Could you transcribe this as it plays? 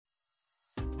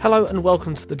Hello and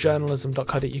welcome to the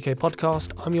journalism.co.uk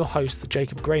podcast. I'm your host,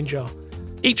 Jacob Granger.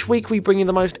 Each week we bring you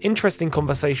the most interesting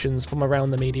conversations from around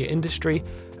the media industry,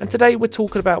 and today we're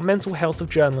talking about mental health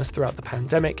of journalists throughout the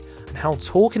pandemic and how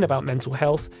talking about mental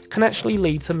health can actually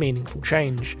lead to meaningful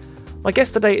change. My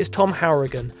guest today is Tom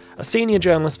Howrigan, a senior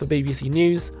journalist for BBC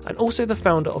News and also the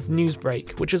founder of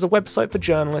Newsbreak, which is a website for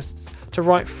journalists to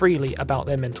write freely about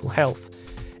their mental health.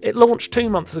 It launched 2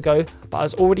 months ago, but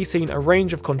has already seen a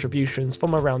range of contributions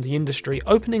from around the industry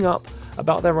opening up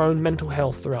about their own mental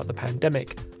health throughout the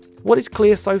pandemic. What is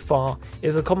clear so far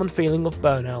is a common feeling of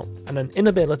burnout and an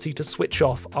inability to switch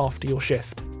off after your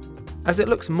shift. As it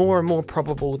looks more and more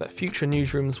probable that future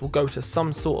newsrooms will go to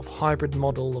some sort of hybrid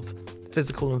model of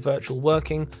physical and virtual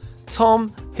working,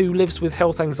 Tom, who lives with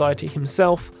health anxiety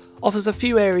himself, offers a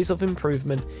few areas of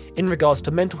improvement in regards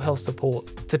to mental health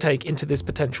support to take into this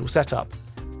potential setup.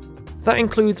 That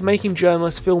includes making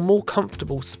journalists feel more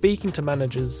comfortable speaking to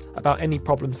managers about any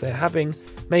problems they're having,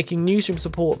 making newsroom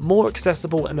support more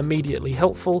accessible and immediately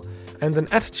helpful, and an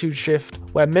attitude shift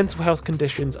where mental health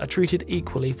conditions are treated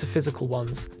equally to physical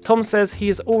ones. Tom says he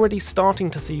is already starting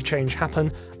to see change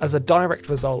happen as a direct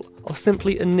result of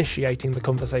simply initiating the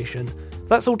conversation.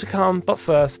 That's all to come, but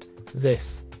first,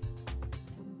 this.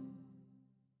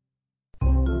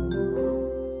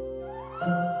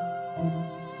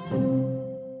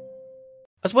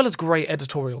 As well as great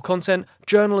editorial content,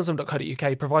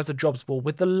 journalism.co.uk provides a jobs board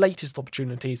with the latest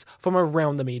opportunities from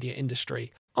around the media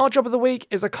industry. Our job of the week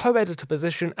is a co-editor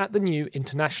position at the New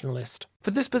Internationalist. For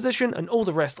this position and all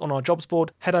the rest on our jobs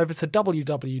board, head over to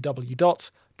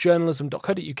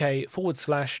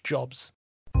www.journalism.co.uk/jobs.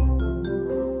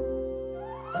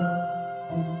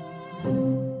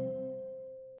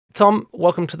 Tom,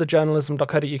 welcome to the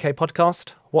journalism.co.uk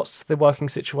podcast. What's the working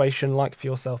situation like for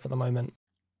yourself at the moment?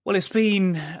 Well, it's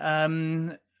been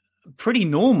pretty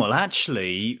normal,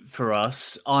 actually, for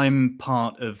us. I'm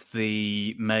part of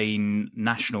the main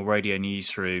national radio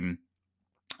newsroom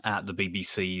at the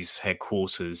BBC's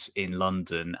headquarters in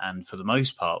London. And for the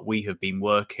most part, we have been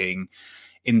working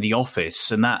in the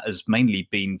office. And that has mainly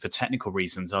been for technical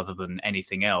reasons other than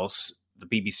anything else. The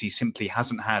BBC simply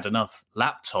hasn't had enough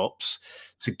laptops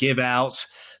to give out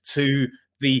to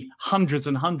the hundreds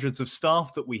and hundreds of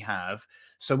staff that we have.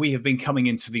 So we have been coming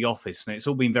into the office and it's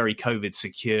all been very COVID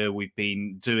secure. We've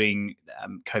been doing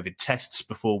COVID tests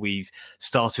before we've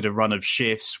started a run of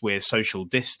shifts. We're social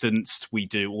distanced. We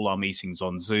do all our meetings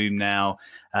on Zoom now.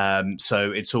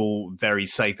 So it's all very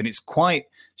safe. And it's quite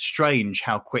strange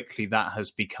how quickly that has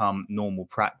become normal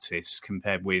practice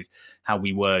compared with how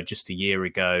we were just a year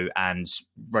ago and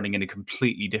running in a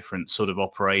completely different sort of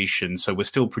operation. So we're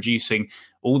still producing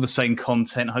all the same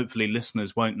content. Hopefully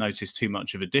listeners won't notice too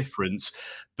much of a difference,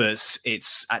 but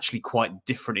it's actually quite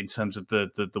different in terms of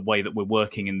the way that we're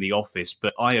working in the office.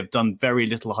 But I have done very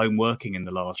little home working in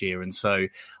the last year. And so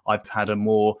I've had a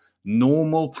more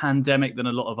normal pandemic than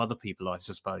a lot of other people, I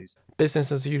suppose.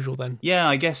 Business as usual then? Yeah,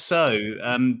 I guess so,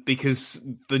 because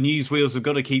the news wheels have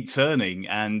got to keep turning,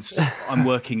 and I'm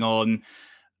working on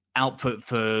output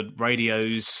for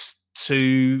radios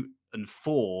 2 and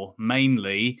 4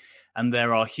 mainly, and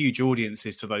there are huge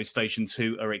audiences to those stations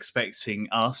who are expecting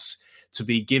us to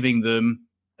be giving them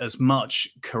as much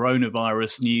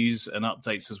coronavirus news and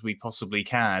updates as we possibly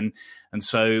can, and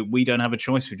so we don't have a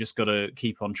choice. We've just got to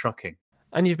keep on trucking.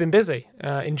 And you've been busy.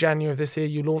 In January of this year,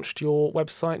 you launched your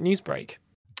website, Newsbreak.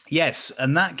 Yes,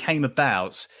 and that came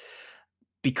about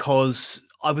because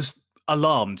I was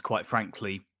alarmed, quite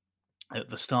frankly, at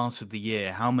the start of the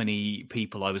year, how many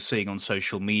people I was seeing on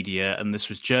social media, and this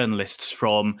was journalists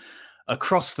from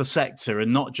across the sector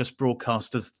and not just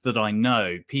broadcasters that I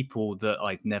know, people that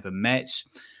I'd never met,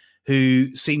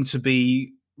 who seemed to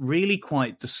be really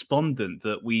quite despondent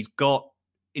that we'd got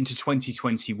into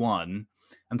 2021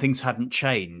 and things hadn't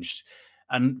changed.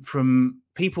 And from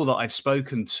people that I've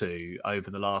spoken to over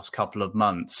the last couple of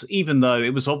months, even though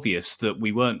it was obvious that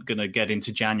we weren't going to get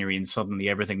into January and suddenly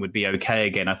everything would be okay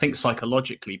again, I think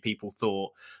psychologically people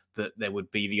thought that there would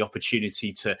be the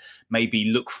opportunity to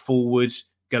maybe look forward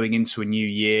going into a new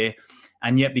year.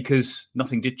 And yet, because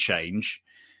nothing did change,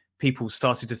 people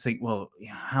started to think, well,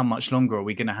 how much longer are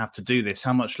we going to have to do this?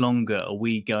 How much longer are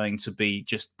we going to be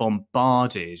just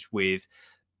bombarded with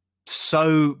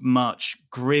so much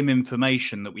grim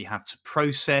information that we have to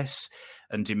process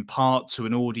and impart to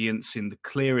an audience in the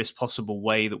clearest possible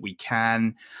way that we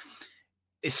can?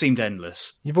 It seemed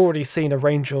endless. You've already seen a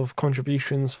range of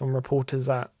contributions from reporters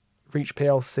at Reach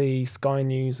PLC, Sky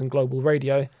News and Global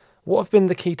Radio. What have been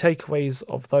the key takeaways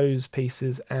of those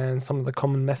pieces and some of the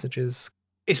common messages?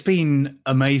 It's been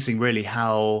amazing, really,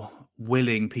 how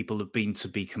willing people have been to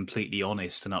be completely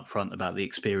honest and upfront about the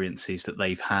experiences that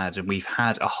they've had. And we've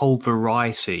had a whole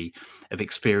variety of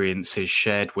experiences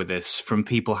shared with us, from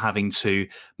people having to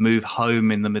move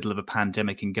home in the middle of a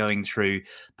pandemic and going through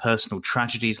personal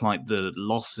tragedies like the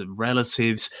loss of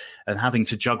relatives and having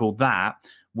to juggle that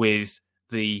with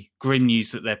the grim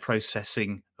news that they're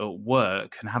processing at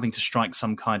work and having to strike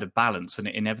some kind of balance, and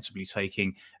it inevitably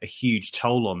taking a huge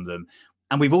toll on them.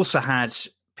 And we've also had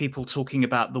people talking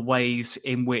about the ways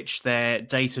in which their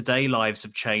day-to-day lives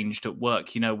have changed at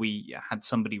work. You know, we had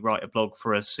somebody write a blog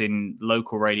for us in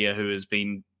local radio who has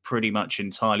been pretty much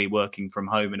entirely working from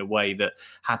home in a way that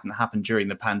hadn't happened during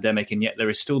the pandemic, and yet there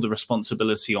is still the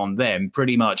responsibility on them,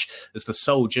 pretty much as the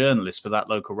sole journalist for that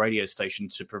local radio station,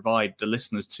 to provide the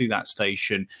listeners to that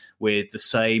station with the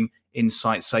same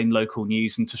insight, same local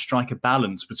news, and to strike a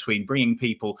balance between bringing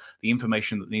people the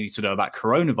information that they need to know about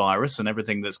coronavirus and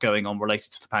everything that's going on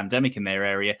related to the pandemic in their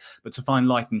area, but to find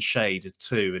light and shade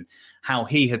too. And how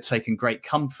he had taken great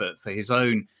comfort for his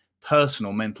own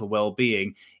personal mental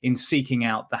well-being in seeking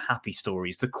out the happy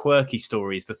stories, the quirky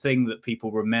stories, the thing that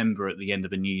people remember at the end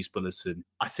of a news bulletin.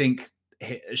 I think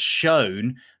it has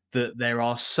shown that there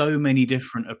are so many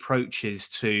different approaches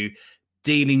to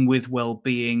dealing with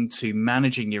well-being, to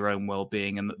managing your own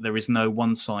well-being, and that there is no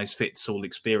one-size-fits-all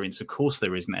experience. Of course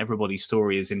there isn't. Everybody's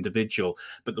story is individual,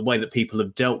 but the way that people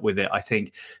have dealt with it, I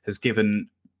think, has given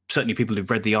certainly people who've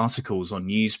read the articles on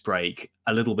Newsbreak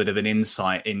a little bit of an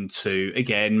insight into,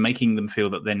 again, making them feel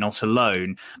that they're not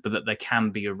alone, but that there can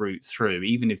be a route through,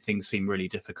 even if things seem really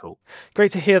difficult.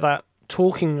 Great to hear that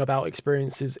talking about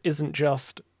experiences isn't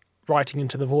just writing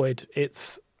into the void.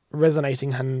 It's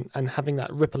resonating and having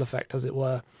that ripple effect, as it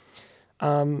were.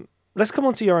 Let's come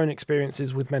on to your own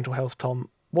experiences with mental health, Tom.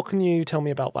 What can you tell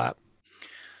me about that?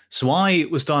 So I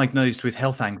was diagnosed with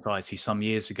health anxiety some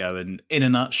years ago, and in a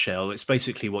nutshell, it's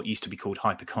basically what used to be called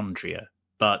hypochondria.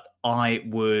 But I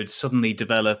would suddenly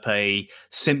develop a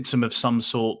symptom of some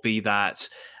sort, be that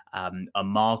a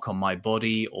mark on my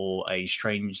body or a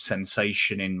strange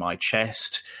sensation in my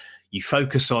chest. You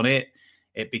focus on it,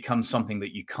 it becomes something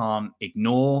that you can't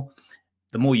ignore.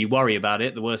 The more you worry about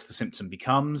it, the worse the symptom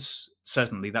becomes.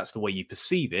 Certainly that's the way you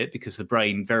perceive it, because the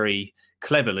brain very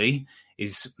cleverly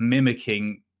is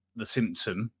mimicking the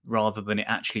symptom rather than it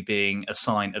actually being a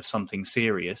sign of something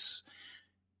serious.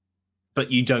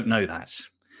 But you don't know that.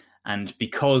 And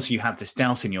because you have this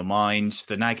doubt in your mind,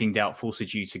 the nagging doubt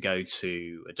forces you to go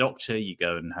to a doctor. You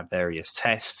go and have various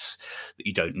tests that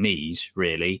you don't need,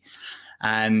 really.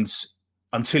 And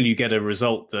until you get a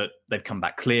result that they've come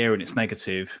back clear and it's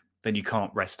negative, then you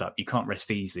can't rest up. You can't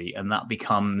rest easy. And that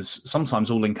becomes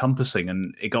sometimes all-encompassing.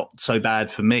 And it got so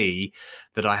bad for me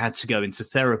that I had to go into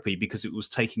therapy because it was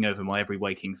taking over my every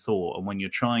waking thought. And when you're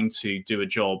trying to do a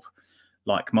job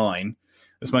like mine,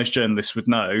 as most journalists would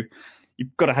know,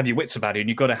 you've got to have your wits about you and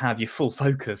you've got to have your full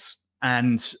focus.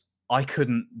 And I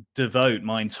couldn't devote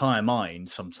my entire mind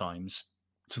sometimes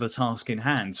to the task in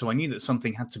hand. So I knew that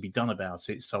something had to be done about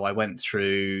it. So I went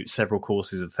through several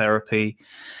courses of therapy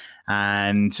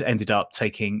and ended up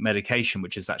taking medication,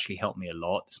 which has actually helped me a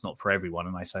lot. It's not for everyone,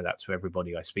 and I say that to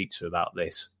everybody I speak to about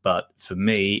this. But for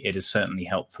me, it has certainly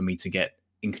helped for me to get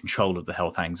in control of the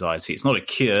health anxiety. It's not a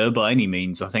cure by any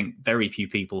means. I think very few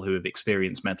people who have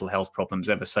experienced mental health problems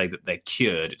ever say that they're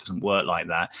cured. It doesn't work like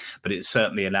that. But it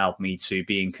certainly allowed me to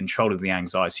be in control of the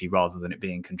anxiety rather than it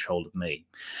being in control of me.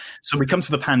 So we come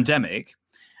to the pandemic,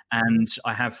 and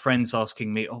I have friends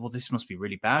asking me, oh, well, this must be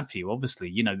really bad for you. Obviously,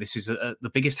 you know, this is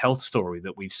the biggest health story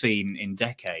that we've seen in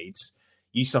decades.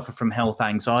 You suffer from health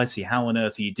anxiety. How on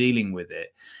earth are you dealing with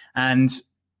it? And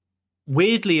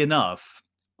weirdly enough,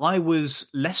 I was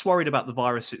less worried about the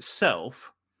virus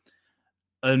itself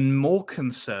and more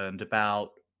concerned about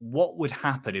what would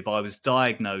happen if I was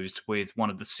diagnosed with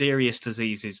one of the serious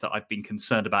diseases that I've been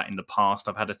concerned about in the past.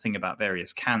 I've had a thing about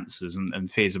various cancers and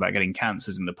fears about getting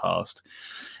cancers in the past.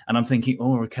 And I'm thinking,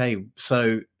 oh, okay,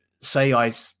 so say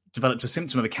I developed a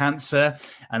symptom of a cancer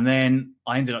and then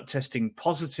I ended up testing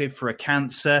positive for a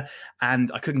cancer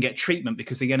and I couldn't get treatment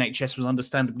because the NHS was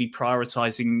understandably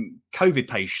prioritizing COVID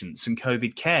patients and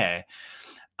COVID care.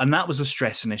 And that was a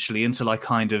stress initially until I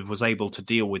kind of was able to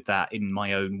deal with that in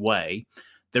my own way.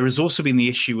 There has also been the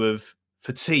issue of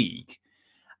fatigue,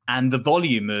 and the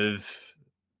volume of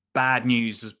bad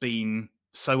news has been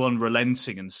so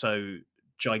unrelenting and so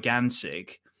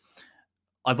gigantic.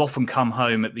 I've often come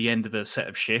home at the end of a set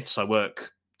of shifts. I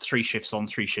work 3 shifts on,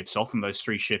 3 shifts off, and those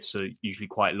 3 shifts are usually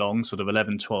quite long, sort of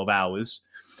 11, 12 hours.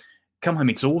 Come home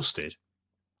exhausted.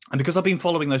 And because I've been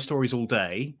following those stories all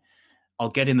day, I'll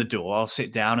get in the door, I'll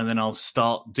sit down, and then I'll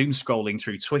start doom scrolling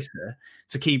through Twitter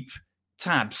to keep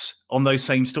tabs on those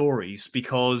same stories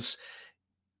because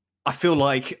I feel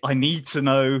like I need to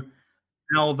know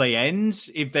how they end,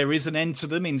 if there is an end to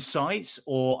them in sight,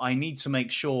 or I need to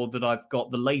make sure that I've got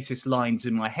the latest lines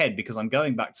in my head because I'm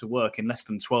going back to work in less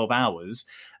than 12 hours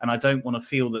and I don't want to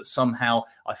feel that somehow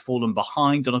I've fallen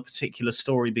behind on a particular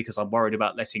story because I'm worried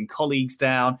about letting colleagues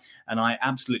down, and I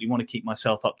absolutely want to keep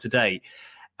myself up to date.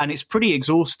 And it's pretty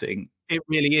exhausting. It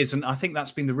really is. And I think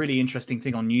that's been the really interesting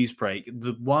thing on Newsbreak.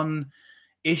 The one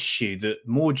issue that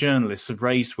more journalists have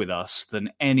raised with us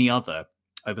than any other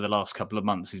over the last couple of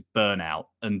months is burnout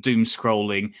and doom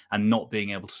scrolling and not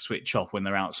being able to switch off when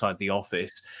they're outside the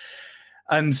office.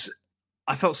 And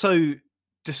I felt so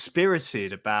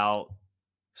dispirited about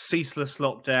ceaseless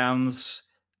lockdowns,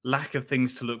 lack of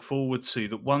things to look forward to,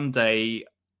 that one day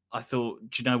I thought,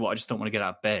 do you know what? I just don't want to get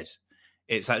out of bed.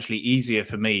 It's actually easier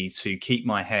for me to keep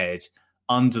my head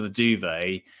under the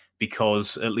duvet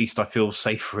because at least I feel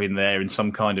safer in there in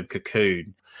some kind of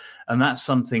cocoon. And that's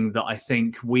something that I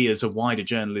think we as a wider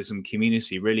journalism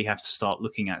community really have to start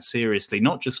looking at seriously,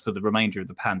 not just for the remainder of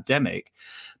the pandemic,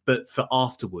 but for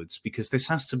afterwards, because this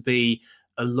has to be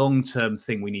a long-term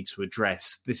thing we need to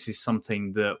address. This is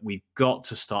something that we've got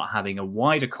to start having a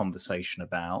wider conversation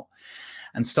about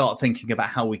and start thinking about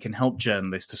how we can help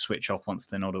journalists to switch off once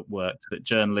they're not at work, so that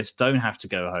journalists don't have to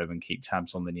go home and keep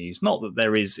tabs on the news. Not that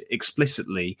there is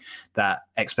explicitly that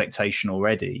expectation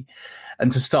already.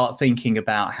 And to start thinking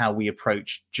about how we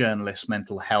approach journalists'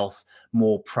 mental health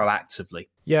more proactively.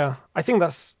 Yeah, I think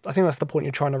that's the point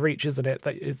you're trying to reach, isn't it?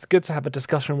 That it's good to have a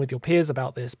discussion with your peers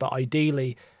about this, but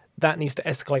ideally that needs to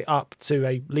escalate up to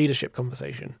a leadership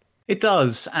conversation. It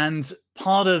does. And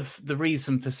part of the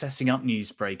reason for setting up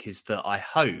Newsbreak is that I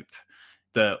hope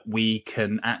that we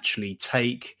can actually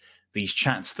take these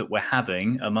chats that we're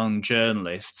having among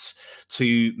journalists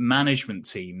to management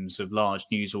teams of large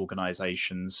news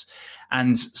organizations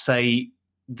and say,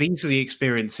 these are the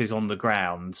experiences on the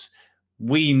ground.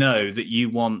 We know that you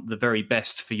want the very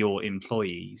best for your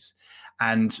employees.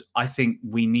 And I think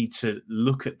we need to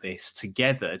look at this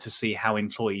together to see how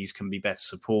employees can be best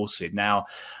supported. Now,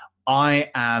 I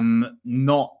am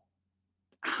not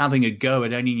having a go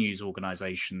at any news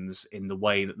organizations in the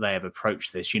way that they have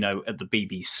approached this. You know, at the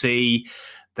BBC,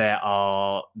 there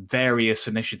are various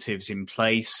initiatives in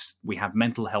place. We have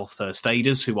mental health first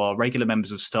aiders who are regular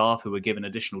members of staff who are given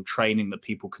additional training that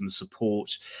people can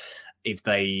support if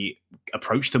they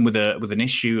approach them with an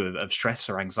issue of stress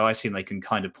or anxiety, and they can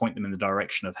kind of point them in the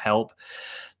direction of help.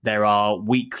 There are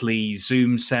weekly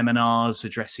Zoom seminars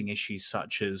addressing issues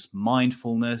such as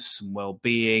mindfulness and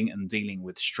well-being and dealing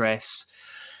with stress.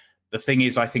 The thing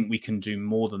is, I think we can do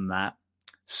more than that.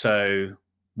 So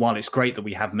while it's great that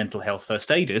we have mental health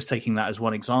first aiders, taking that as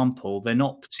one example, they're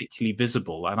not particularly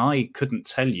visible. And I couldn't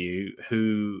tell you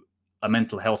who a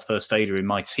mental health first aider in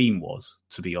my team was,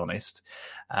 to be honest,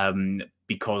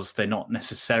 because they're not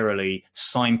necessarily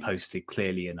signposted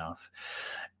clearly enough.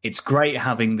 It's great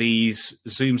having these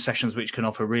Zoom sessions which can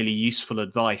offer really useful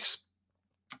advice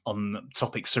on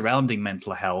topics surrounding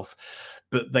mental health,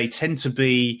 but they tend to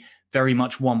be very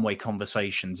much one-way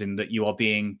conversations in that you are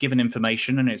being given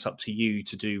information and it's up to you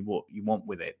to do what you want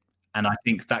with it. And I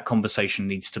think that conversation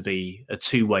needs to be a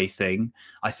two-way thing.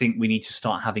 I think we need to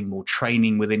start having more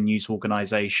training within news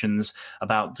organizations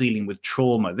about dealing with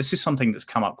trauma. This is something that's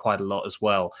come up quite a lot as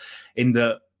well, in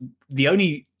the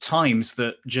only times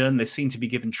that journalists seem to be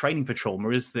given training for trauma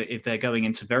is that if they're going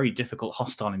into very difficult,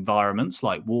 hostile environments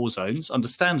like war zones,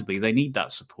 understandably, they need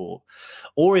that support.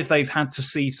 Or if they've had to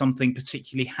see something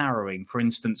particularly harrowing, for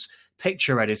instance,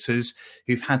 picture editors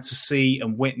who've had to see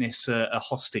and witness a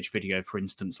hostage video, for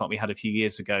instance, like we had a few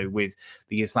years ago with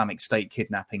the Islamic State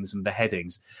kidnappings and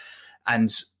beheadings.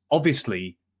 And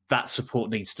obviously, that support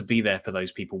needs to be there for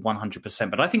those people 100%.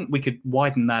 But I think we could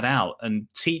widen that out and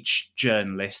teach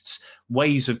journalists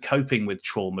ways of coping with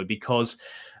trauma, because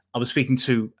I was speaking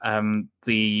to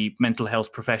the mental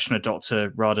health professional,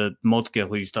 Dr. Radha Modgil,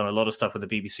 who's done a lot of stuff with the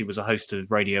BBC, was a host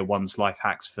of Radio 1's Life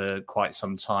Hacks for quite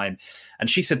some time. And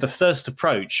she said the first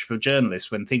approach for journalists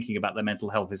when thinking about their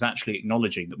mental health is actually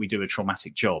acknowledging that we do a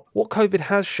traumatic job. What COVID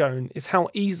has shown is how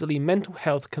easily mental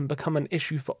health can become an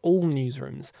issue for all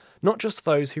newsrooms, not just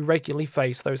those who regularly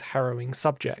face those harrowing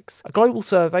subjects. A global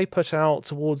survey put out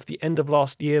towards the end of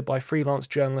last year by freelance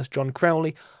journalist John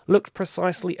Crowley looked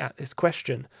precisely at this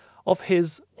question. Of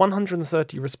his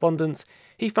 130 respondents,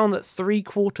 he found that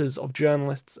 3/4 of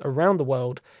journalists around the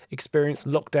world experience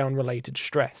lockdown-related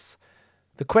stress.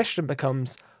 The question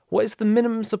becomes, what is the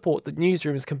minimum support that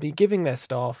newsrooms can be giving their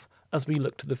staff as we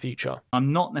look to the future?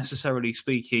 I'm not necessarily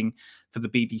speaking for the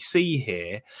BBC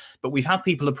here, but we've had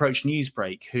people approach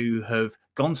Newsbreak who have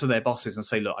gone to their bosses and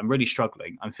say, look, I'm really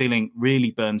struggling. I'm feeling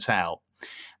really burnt out.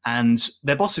 And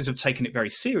their bosses have taken it very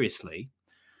seriously.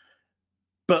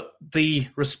 But the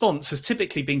response has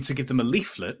typically been to give them a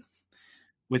leaflet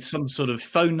with some sort of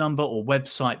phone number or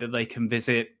website that they can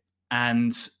visit.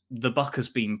 And the buck has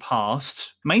been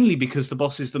passed, mainly because the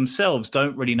bosses themselves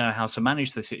don't really know how to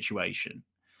manage the situation.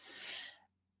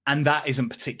 And that isn't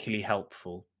particularly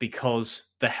helpful, because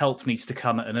the help needs to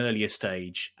come at an earlier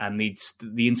stage, and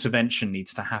the intervention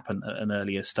needs to happen at an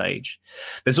earlier stage.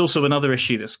 There's also another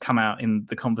issue that's come out in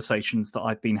the conversations that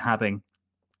I've been having,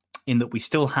 in that we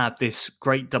still have this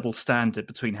great double standard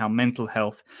between how mental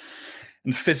health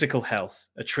and physical health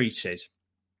are treated.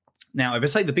 Now, if I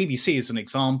say the BBC as an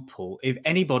example, if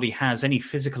anybody has any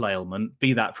physical ailment,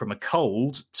 be that from a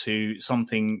cold to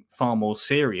something far more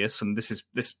serious, and this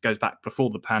goes back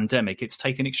before the pandemic, it's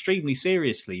taken extremely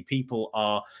seriously. People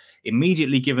are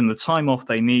immediately given the time off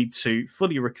they need to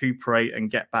fully recuperate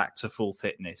and get back to full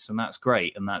fitness. And that's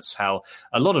great. And that's how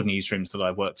a lot of newsrooms that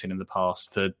I've worked in the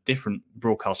past for different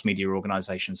broadcast media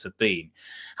organizations have been.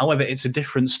 However, it's a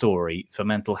different story for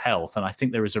mental health. And I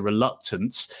think there is a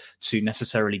reluctance to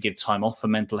necessarily give time off for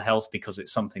mental health because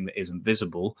it's something that isn't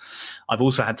visible. I've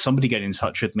also had somebody get in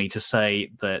touch with me to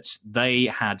say that they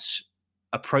had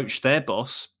approached their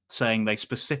boss saying they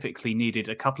specifically needed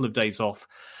a couple of days off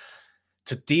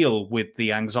to deal with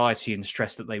the anxiety and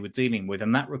stress that they were dealing with.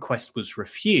 And that request was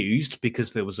refused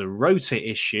because there was a rota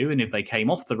issue. And if they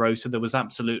came off the rota, there was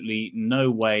absolutely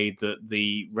no way that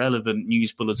the relevant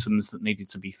news bulletins that needed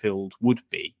to be filled would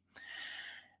be.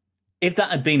 If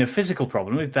that had been a physical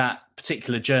problem, if that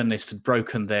particular journalist had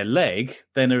broken their leg,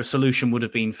 then a solution would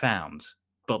have been found.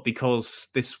 But because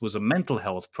this was a mental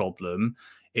health problem,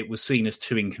 it was seen as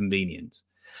too inconvenient.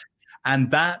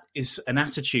 And that is an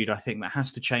attitude, I think, that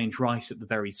has to change right at the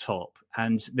very top.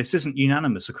 And this isn't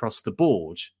unanimous across the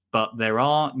board, but there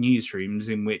are newsrooms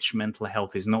in which mental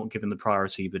health is not given the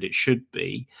priority that it should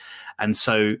be. And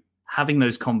so having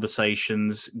those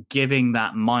conversations, giving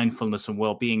that mindfulness and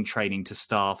well-being training to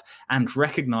staff, and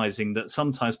recognizing that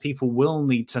sometimes people will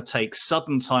need to take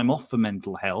sudden time off for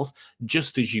mental health,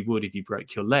 just as you would if you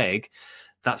broke your leg,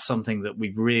 that's something that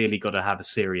we've really got to have a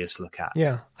serious look at.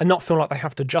 Yeah, and not feel like they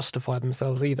have to justify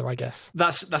themselves either, I guess.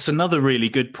 That's another really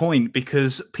good point,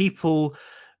 because people,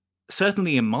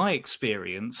 certainly in my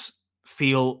experience,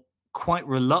 feel quite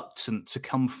reluctant to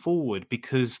come forward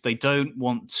because they don't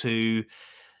want to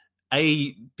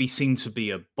be seen to be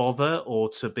a bother or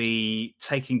to be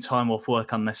taking time off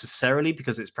work unnecessarily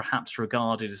because it's perhaps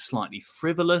regarded as slightly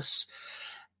frivolous.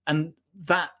 And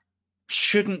that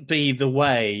shouldn't be the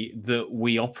way that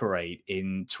we operate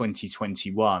in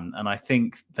 2021. And I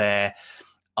think there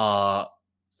are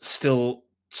still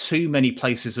too many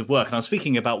places of work. And I'm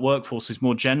speaking about workforces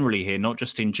more generally here, not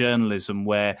just in journalism,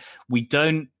 where we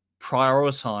don't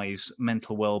prioritize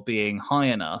mental well-being high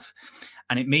enough.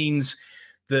 And it means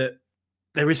that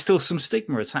there is still some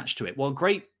stigma attached to it. While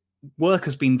great work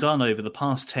has been done over the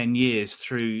past 10 years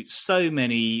through so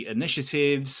many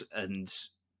initiatives and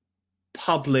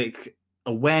public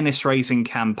awareness-raising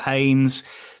campaigns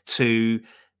to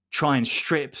try and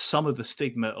strip some of the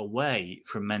stigma away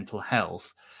from mental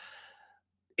health,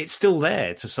 it's still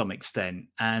there to some extent.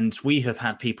 And we have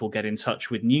had people get in touch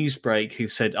with Newsbreak who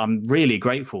said, I'm really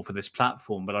grateful for this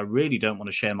platform, but I really don't want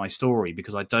to share my story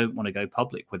because I don't want to go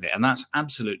public with it. And that's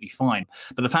absolutely fine.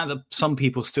 But the fact that some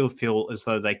people still feel as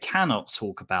though they cannot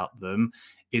talk about them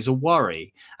is a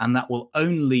worry. And that will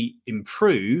only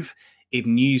improve if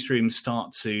newsrooms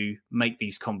start to make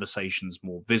these conversations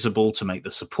more visible, to make the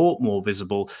support more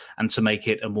visible, and to make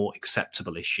it a more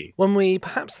acceptable issue. When we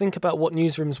perhaps think about what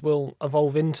newsrooms will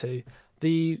evolve into,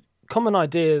 the common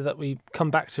idea that we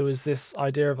come back to is this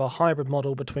idea of a hybrid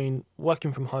model between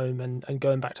working from home and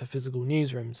going back to physical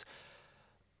newsrooms.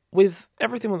 With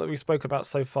everything that we spoke about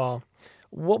so far,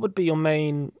 what would be your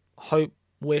main hope,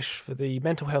 wish for the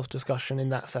mental health discussion in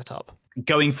that setup?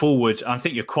 Going forward, I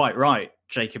think you're quite right,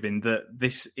 Jacob, in that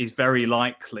this is very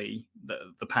likely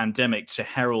the pandemic to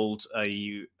herald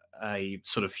a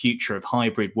sort of future of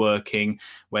hybrid working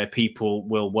where people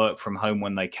will work from home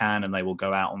when they can and they will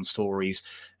go out on stories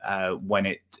when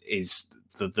it is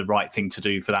the right thing to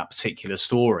do for that particular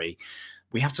story.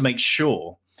 We have to make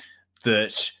sure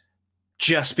that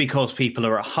just because people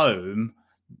are at home,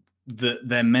 that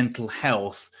their mental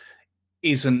health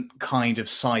isn't kind of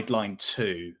sidelined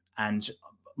too. And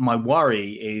my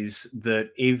worry is that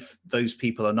if those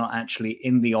people are not actually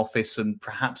in the office and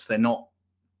perhaps they're not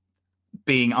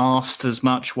being asked as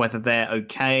much whether they're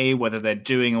okay, whether they're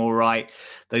doing all right,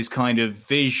 those kind of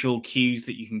visual cues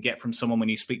that you can get from someone when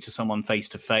you speak to someone face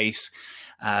to face,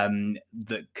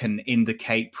 that can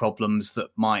indicate problems that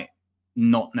might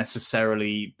not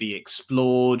necessarily be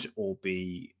explored or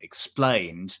be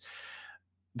explained.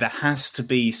 There has to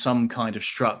be some kind of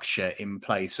structure in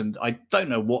place. And I don't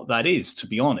know what that is, to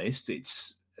be honest.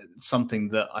 It's something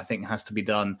that I think has to be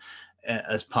done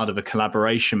as part of a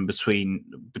collaboration between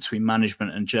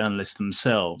management and journalists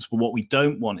themselves. But what we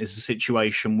don't want is a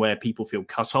situation where people feel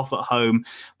cut off at home,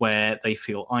 where they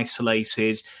feel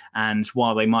isolated, and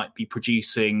while they might be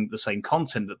producing the same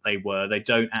content that they were, they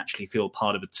don't actually feel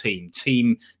part of a team.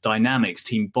 Team dynamics,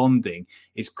 team bonding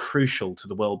is crucial to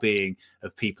the well-being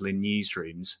of people in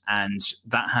newsrooms, and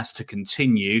that has to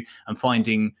continue, and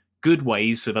finding good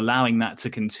ways of allowing that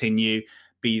to continue,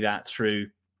 be that through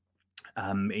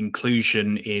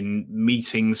inclusion in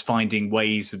meetings, finding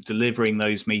ways of delivering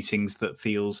those meetings that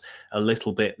feels a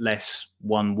little bit less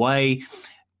one way.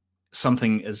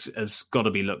 Something has got to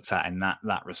be looked at in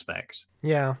that respect.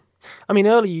 Yeah. I mean,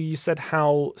 earlier you said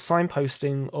how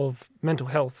signposting of mental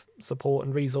health support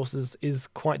and resources is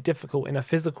quite difficult in a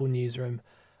physical newsroom.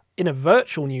 In a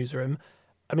virtual newsroom,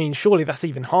 I mean, surely that's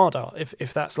even harder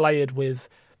if that's layered with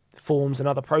forms and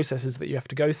other processes that you have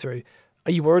to go through.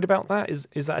 Are you worried about that? Is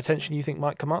that a tension you think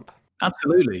might come up?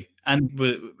 Absolutely. And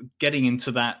we're getting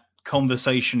into that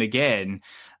conversation again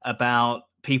about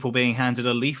people being handed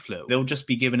a leaflet. They'll just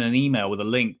be given an email with a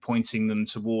link pointing them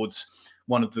towards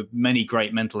one of the many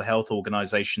great mental health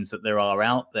organizations that there are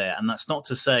out there. And that's not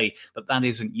to say that that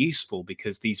isn't useful,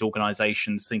 because these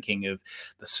organizations, thinking of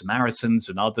the Samaritans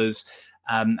and others,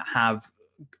 have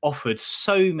offered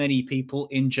so many people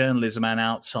in journalism and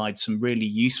outside some really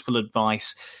useful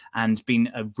advice and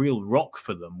been a real rock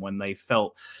for them when they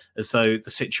felt as though the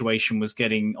situation was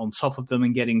getting on top of them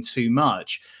and getting too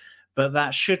much. But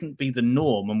that shouldn't be the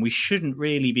norm, and we shouldn't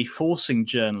really be forcing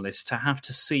journalists to have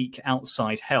to seek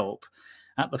outside help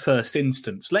at the first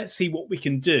instance. Let's see what we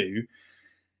can do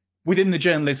within the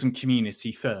journalism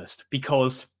community first,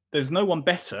 because there's no one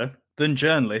better than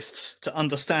journalists to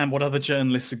understand what other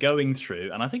journalists are going through.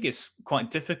 And I think it's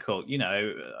quite difficult,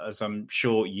 as I'm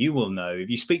sure you will know, if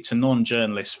you speak to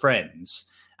non-journalist friends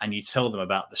and you tell them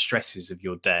about the stresses of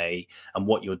your day and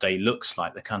what your day looks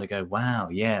like, they kind of go, wow,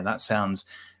 yeah, that sounds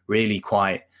really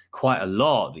quite a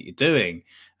lot that you're doing.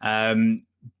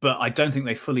 But I don't think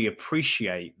they fully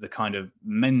appreciate the kind of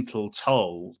mental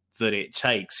toll that it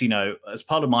takes. As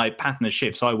part of my pattern of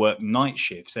shifts, I work night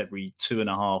shifts every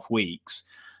 2.5 weeks.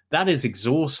 That is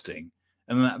exhausting.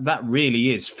 And that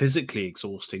really is physically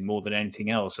exhausting more than anything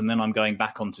else. And then I'm going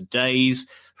back onto days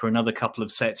for another couple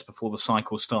of sets before the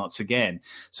cycle starts again.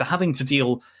 So having to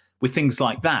deal with things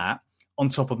like that on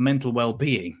top of mental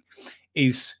well-being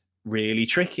is really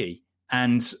tricky.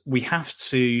 And we have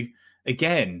to,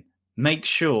 again, make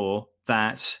sure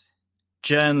that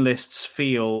journalists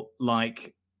feel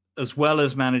like, as well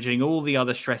as managing all the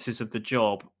other stresses of the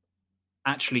job,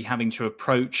 actually having to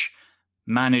approach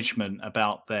management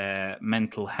about their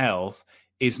mental health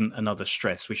isn't another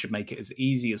stress. We should make it as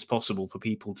easy as possible for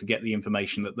people to get the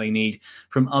information that they need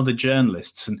from other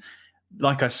journalists. And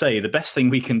like I say, the best thing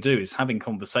we can do is having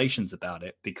conversations about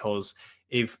it, because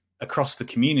if across the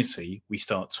community we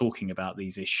start talking about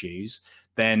these issues,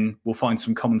 then we'll find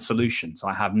some common solutions.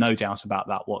 I have no doubt about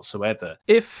that whatsoever.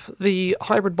 If the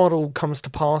hybrid model comes to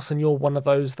pass and you're one of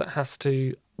those that has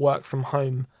to work from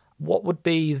home, what would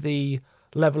be the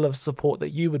level of support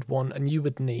that you would want and you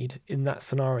would need in that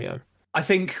scenario? I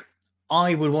think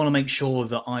I would want to make sure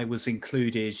that I was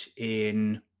included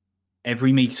in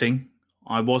every meeting.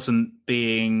 I wasn't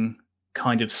being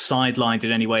kind of sidelined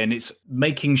in any way, and it's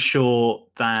making sure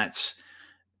that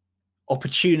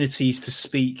opportunities to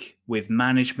speak with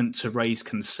management to raise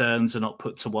concerns are not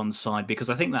put to one side, because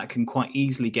I think that can quite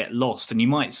easily get lost. And you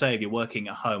might say, if you're working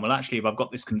at home, well, actually, if I've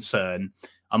got this concern,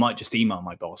 I might just email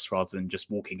my boss rather than just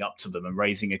walking up to them and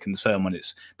raising a concern when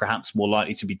it's perhaps more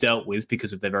likely to be dealt with,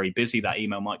 because if they're very busy, that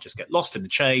email might just get lost in the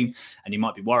chain, and you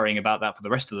might be worrying about that for the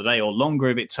rest of the day or longer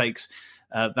if it takes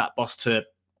that boss to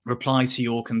reply to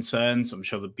your concerns. I'm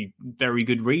sure there'd be very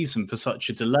good reason for such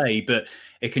a delay, but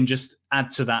it can just add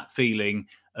to that feeling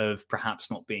of perhaps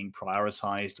not being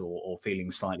prioritized or feeling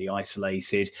slightly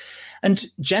isolated. And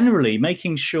generally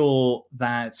making sure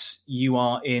that you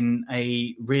are in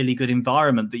a really good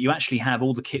environment, that you actually have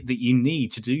all the kit that you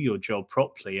need to do your job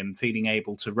properly, and feeling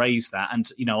able to raise that.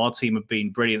 And, our team have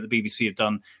been brilliant. The BBC have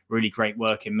done really great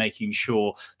work in making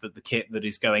sure that the kit that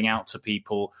is going out to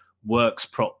people works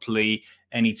properly,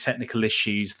 any technical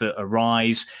issues that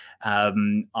arise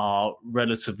are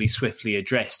relatively swiftly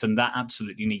addressed. And that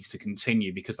absolutely needs to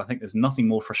continue, because I think there's nothing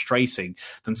more frustrating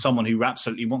than someone who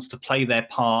absolutely wants to play their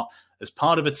part as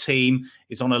part of a team,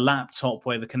 is on a laptop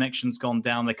where the connection's gone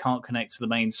down, they can't connect to the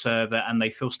main server, and they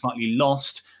feel slightly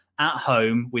lost at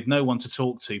home with no one to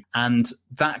talk to. And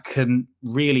that can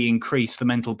really increase the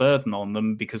mental burden on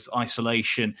them, because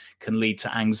isolation can lead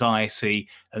to anxiety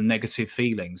and negative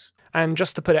feelings. And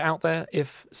just to put it out there,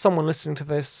 if someone listening to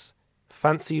this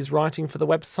fancies writing for the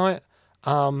website,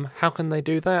 how can they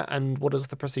do that, and what does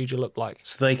the procedure look like?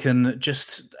 So they can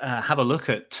just have a look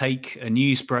at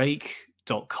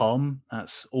takeanewsbreak.com.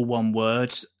 That's all one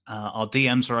word. Our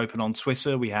DMs are open on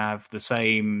Twitter. We have the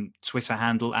same Twitter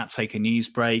handle at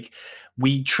takeanewsbreak.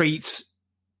 We treat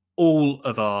all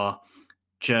of our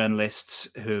journalists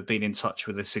who have been in touch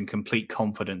with us in complete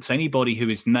confidence. Anybody who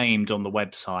is named on the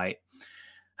website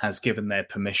has given their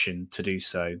permission to do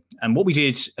so. And what we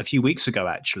did a few weeks ago,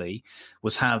 actually,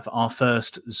 was have our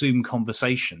first Zoom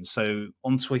conversation. So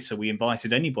on Twitter, we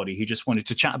invited anybody who just wanted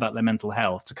to chat about their mental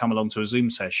health to come along to a Zoom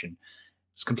session.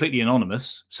 It's completely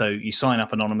anonymous. So you sign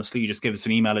up anonymously. You just give us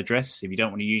an email address. If you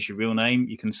don't want to use your real name,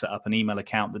 you can set up an email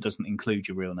account that doesn't include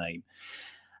your real name.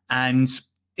 And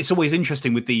it's always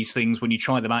interesting with these things. When you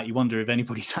try them out, you wonder if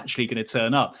anybody's actually going to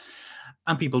turn up.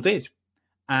 And people did.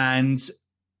 And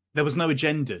there was no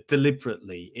agenda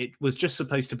deliberately. It was just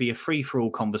supposed to be a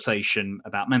free-for-all conversation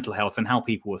about mental health and how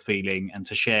people were feeling, and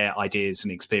to share ideas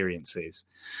and experiences.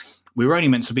 We were only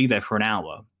meant to be there for an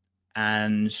hour,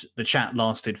 and the chat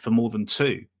lasted for more than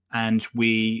 2. And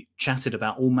we chatted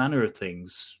about all manner of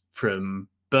things, from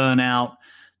burnout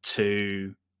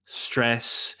to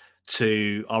stress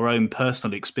to our own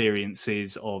personal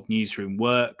experiences of newsroom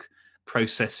work,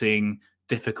 processing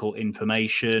difficult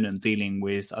information and dealing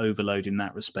with overload in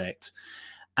that respect.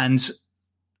 And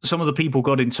some of the people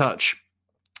got in touch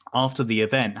after the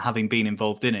event, having been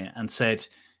involved in it, and said,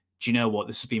 do you know what,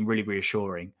 this has been really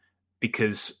reassuring,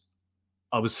 because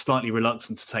I was slightly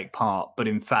reluctant to take part, but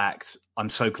in fact, I'm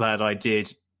so glad I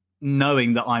did.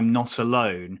 Knowing that I'm not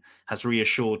alone has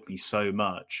reassured me so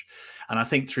much. And I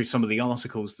think through some of the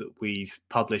articles that we've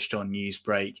published on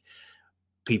Newsbreak,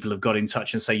 people have got in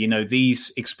touch and say, you know,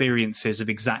 these experiences have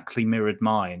exactly mirrored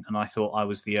mine, and I thought I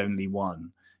was the only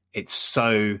one. It's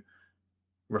so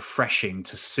refreshing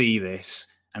to see this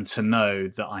and to know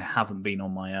that I haven't been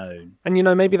on my own. And, you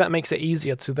know, maybe that makes it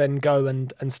easier to then go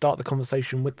and start the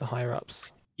conversation with the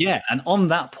higher-ups. Yeah, and on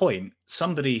that point,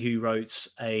 somebody who wrote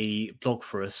a blog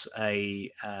for us,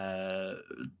 a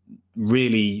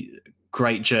really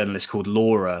great journalist called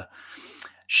Laura,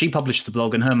 she published the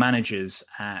blog, and her managers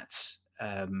at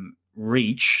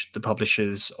Reach, the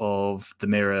publishers of The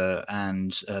Mirror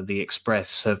and The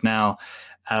Express, have now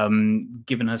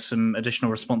given her some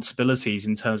additional responsibilities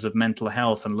in terms of mental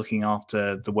health and looking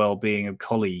after the well-being of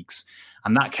colleagues.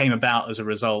 And that came about as a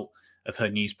result of her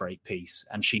Newsbreak piece,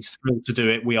 and she's thrilled to do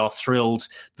it. We are thrilled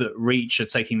that Reach are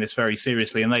taking this very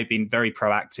seriously, and they've been very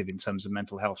proactive in terms of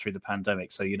mental health through the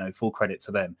pandemic. So, you know, full credit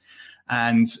to them.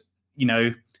 And, you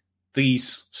know,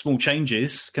 these small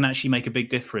changes can actually make a big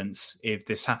difference if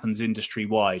this happens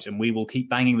industry-wide. And we will keep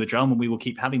banging the drum, and we will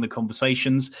keep having the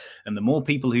conversations. And the more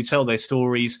people who tell their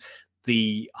stories,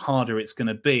 the harder it's going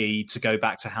to be to go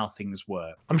back to how things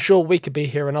were. I'm sure we could be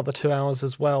here another 2 hours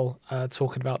as well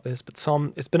talking about this. But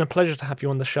Tom, it's been a pleasure to have you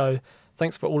on the show.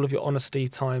 Thanks for all of your honesty,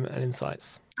 time and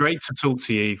insights. Great to talk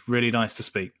to you. Really nice to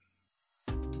speak.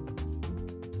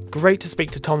 Great to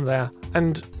speak to Tom there.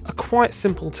 And a quite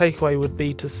simple takeaway would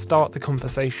be to start the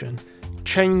conversation.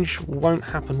 Change won't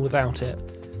happen without it.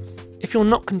 If you're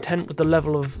not content with the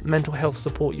level of mental health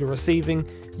support you're receiving,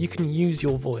 you can use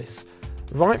your voice.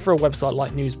 Write for a website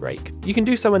like Newsbreak. You can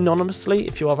do so anonymously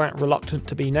if you are that reluctant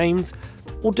to be named,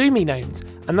 or do be named,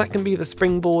 and that can be the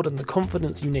springboard and the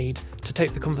confidence you need to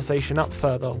take the conversation up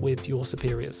further with your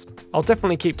superiors. I'll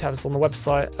definitely keep tabs on the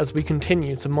website as we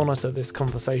continue to monitor this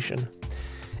conversation.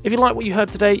 If you like what you heard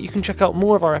today, you can check out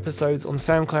more of our episodes on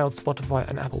SoundCloud, Spotify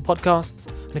and Apple Podcasts.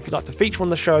 And if you'd like to feature on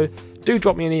the show, do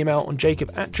drop me an email on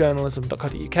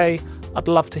jacob@journalism.co.uk. I'd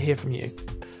love to hear from you.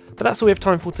 But that's all we have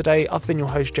time for today. I've been your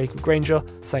host, Jacob Granger.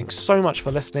 Thanks so much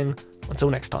for listening. Until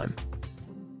next time.